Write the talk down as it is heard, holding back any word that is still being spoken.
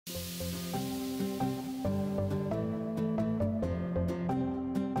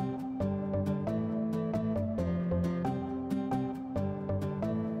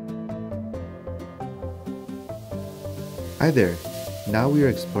Hi there, now we are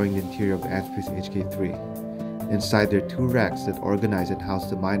exploring the interior of ANTSPACE HK3. Inside there are two racks that organize and house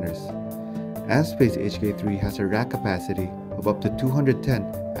the miners. ANTSPACE HK3 has a rack capacity of up to 210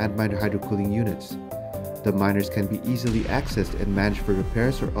 ANTMINER hydrocooling units. The miners can be easily accessed and managed for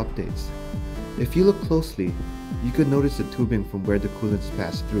repairs or updates. If you look closely, you can notice the tubing from where the coolants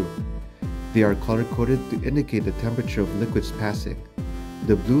pass through. They are color-coded to indicate the temperature of liquids passing.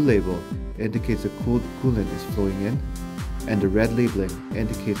 The blue label indicates the cooled coolant is flowing in, and the red labeling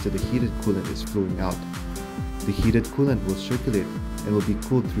indicates that the heated coolant is flowing out. The heated coolant will circulate and will be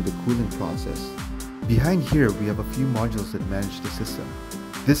cooled through the cooling process. Behind here, we have a few modules that manage the system.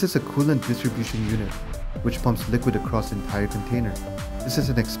 This is a coolant distribution unit, which pumps liquid across the entire container. This is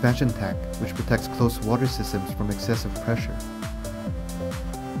an expansion tank, which protects closed water systems from excessive pressure.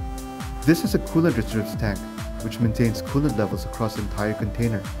 This is a coolant reserves tank, which maintains coolant levels across the entire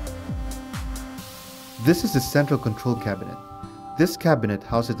container. This is the central control cabinet. This cabinet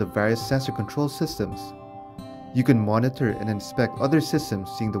houses the various sensor control systems. You can monitor and inspect other systems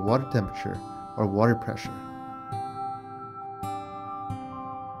seeing the water temperature or water pressure.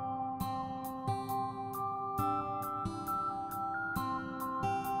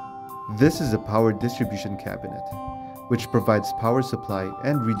 This is the power distribution cabinet, which provides power supply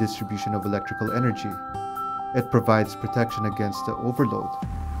and redistribution of electrical energy. It provides protection against the overload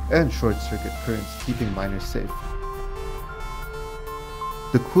and short-circuit currents, keeping miners safe.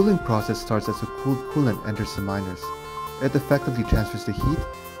 The cooling process starts as a cooled coolant enters the miners. It effectively transfers the heat,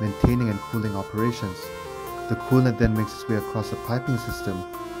 maintaining and cooling operations. The coolant then makes its way across the piping system,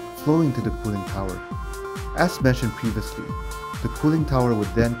 flowing to the cooling tower. As mentioned previously, the cooling tower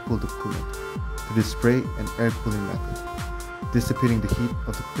would then cool the coolant through the spray and air cooling method, dissipating the heat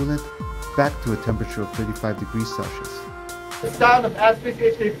of the coolant back to a temperature of 35 degrees Celsius. The sound of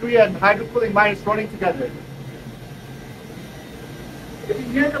ANTSPACE HK3 and hydrocooling miners running together. If you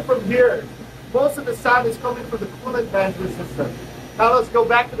hear them from here, most of the sound is coming from the coolant management system. Now let's go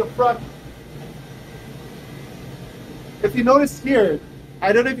back to the front. If you notice here,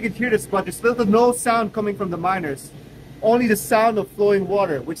 I don't know if you can hear this, but there's little to no sound coming from the miners. Only the sound of flowing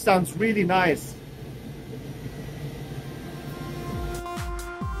water, which sounds really nice.